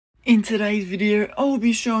In today's video, I will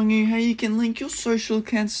be showing you how you can link your social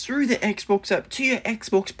accounts through the Xbox app to your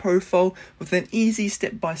Xbox profile with an easy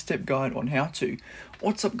step-by-step guide on how to.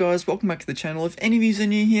 What's up guys, welcome back to the channel. If any of you are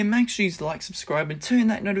new here, make sure you like, subscribe and turn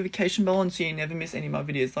that notification bell on so you never miss any of my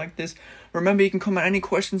videos like this. Remember, you can comment any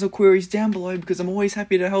questions or queries down below because I'm always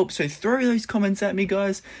happy to help, so throw those comments at me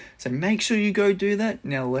guys. So make sure you go do that.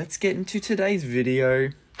 Now let's get into today's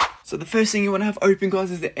video. So the first thing you want to have open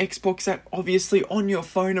guys is the Xbox app, obviously on your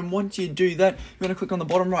phone, and once you do that, you want to click on the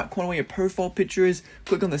bottom right corner where your profile picture is,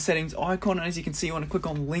 click on the settings icon, and as you can see you want to click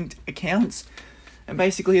on linked accounts. And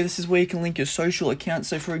basically this is where you can link your social accounts.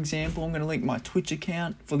 So for example, I'm going to link my Twitch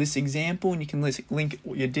account for this example, and you can link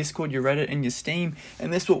your Discord, your Reddit and your Steam,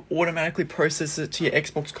 and this will automatically process it to your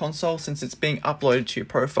Xbox console since it's being uploaded to your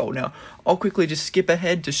profile. Now I'll quickly just skip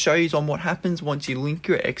ahead to show you on what happens once you link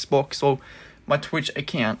your Xbox or my Twitch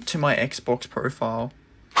account to my Xbox profile.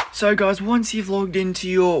 So guys, once you've logged into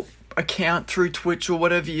your account through Twitch or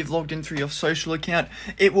whatever you've logged in through your social account,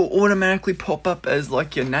 it will automatically pop up as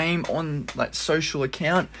like your name on that social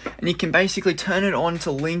account, and you can basically turn it on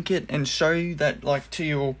to link it and show you that like to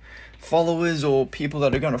your followers or people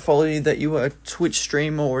that are going to follow you that you are a Twitch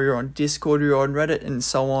streamer or you're on Discord or you're on Reddit and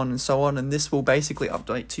so on and so on. And this will basically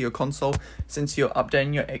update to your console since you're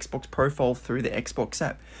updating your Xbox profile through the Xbox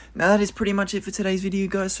app. Now that is pretty much it for today's video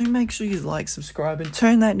guys, so make sure you like, subscribe and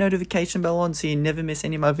turn that notification bell on so you never miss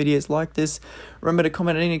any of my videos like this. Remember to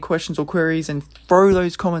comment any questions or queries and throw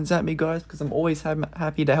those comments at me guys because I'm always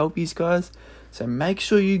happy to help you guys. So make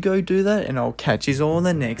sure you go do that, and I'll catch you all in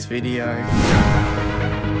the next video.